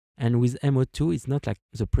 And with mO2, it's not like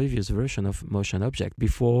the previous version of Motion Object.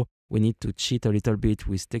 Before, we need to cheat a little bit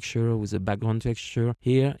with texture, with a background texture.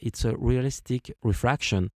 Here, it's a realistic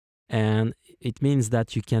refraction. And it means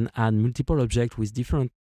that you can add multiple objects with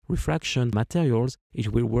different refraction materials.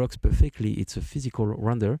 It will work perfectly. It's a physical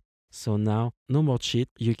render. So now, no more cheat.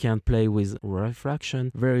 You can play with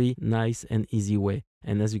refraction very nice and easy way.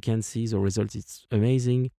 And as you can see, the result is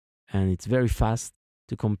amazing. And it's very fast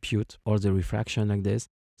to compute all the refraction like this.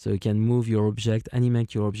 So you can move your object,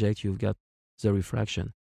 animate your object, you've got the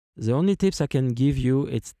refraction. The only tips I can give you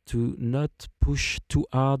is to not push too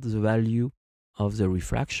hard the value of the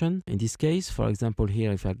refraction. In this case, for example,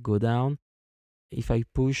 here, if I go down, if I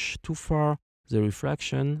push too far the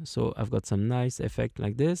refraction, so I've got some nice effect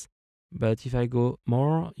like this. But if I go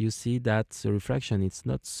more, you see that the refraction is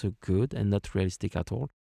not so good and not realistic at all.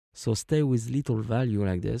 So stay with little value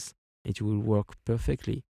like this. It will work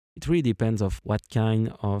perfectly. It really depends on what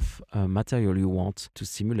kind of material you want to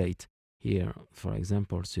simulate here, for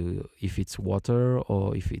example. So if it's water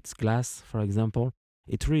or if it's glass, for example,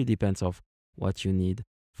 it really depends on what you need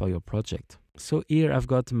for your project. So here I've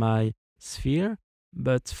got my sphere,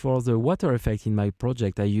 but for the water effect in my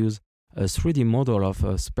project, I use a 3D model of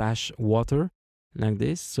a splash water like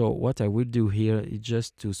this. So what I will do here is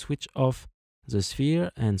just to switch off the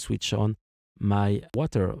sphere and switch on my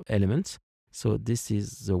water elements. So this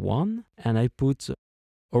is the one, and I put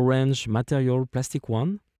orange material plastic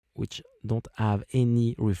one, which don't have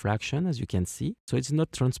any refraction, as you can see. So it's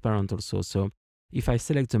not transparent also. So if I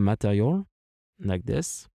select the material like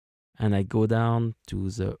this, and I go down to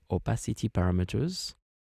the opacity parameters,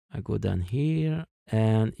 I go down here,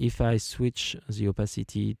 and if I switch the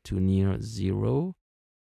opacity to near 0,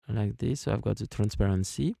 like this, so I've got the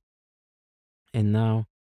transparency. And now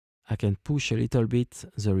I can push a little bit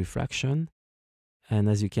the refraction. And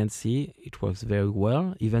as you can see, it works very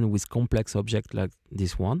well, even with complex objects like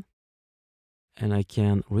this one. And I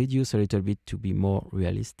can reduce a little bit to be more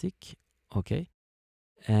realistic. Okay.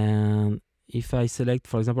 And if I select,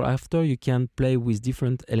 for example, after, you can play with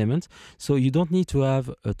different elements. So you don't need to have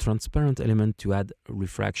a transparent element to add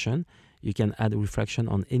refraction. You can add refraction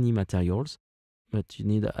on any materials, but you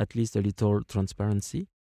need at least a little transparency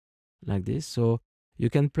like this. So You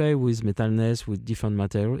can play with metalness, with different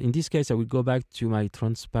material. In this case, I will go back to my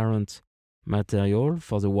transparent material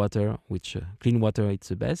for the water, which clean water, it's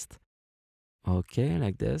the best. Okay,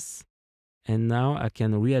 like this. And now I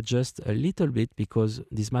can readjust a little bit because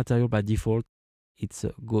this material by default, it's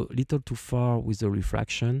go a little too far with the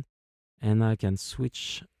refraction. And I can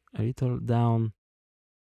switch a little down,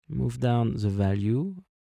 move down the value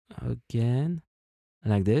again,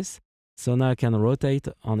 like this. So now I can rotate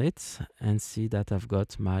on it and see that I've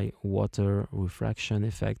got my water refraction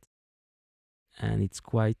effect. And it's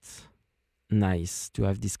quite nice to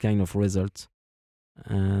have this kind of result.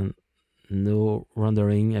 And no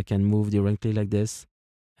rendering, I can move directly like this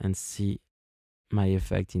and see my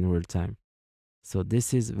effect in real time. So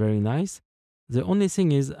this is very nice. The only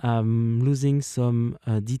thing is I'm losing some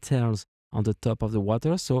details on the top of the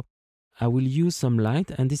water. So I will use some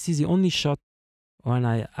light, and this is the only shot when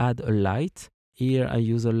I add a light. Here I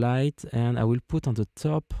use a light and I will put on the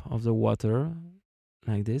top of the water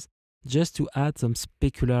like this, just to add some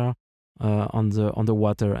specular on the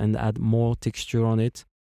water and add more texture on it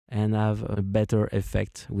and have a better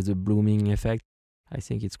effect with the blooming effect. I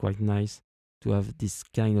think it's quite nice to have this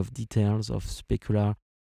kind of details of specular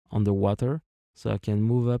on the water. So I can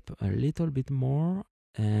move up a little bit more,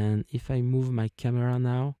 and if I move my camera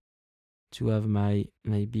now to have my,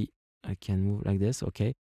 maybe I can move like this.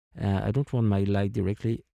 Okay, I don't want my light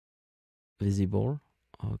directly visible.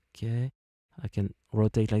 Okay, I can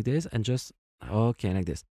rotate like this and just, okay, like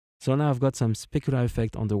this. So now I've got some specular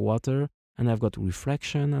effect on the water and I've got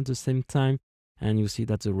refraction at the same time, and you see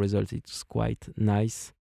that the result is quite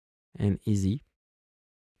nice and easy.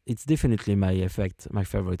 It's definitely my effect, my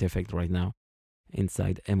favorite effect right now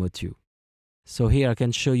inside mO2. So here I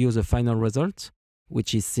can show you the final result,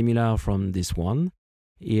 which is similar from this one,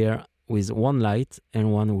 here with one light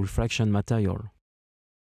and one refraction material.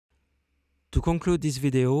 To conclude this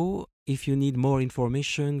video, if you need more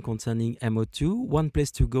information concerning mO2, one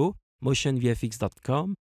place to go,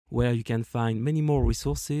 motionvfx.com, where you can find many more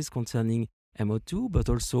resources concerning mO2, but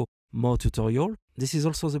also more tutorial. This is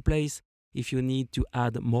also the place if you need to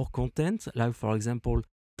add more content, like for example,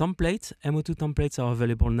 templates. mO2 templates are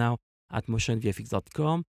available now at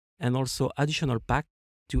motionvfx.com, and also additional pack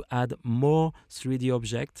to add more 3D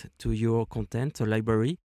objects to your content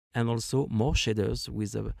library, and also more shaders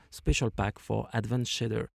with a special pack for advanced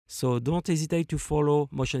shader. So don't hesitate to follow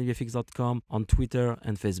motionvfx.com on Twitter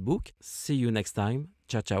and Facebook. See you next time.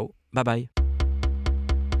 Ciao, ciao. Bye-bye.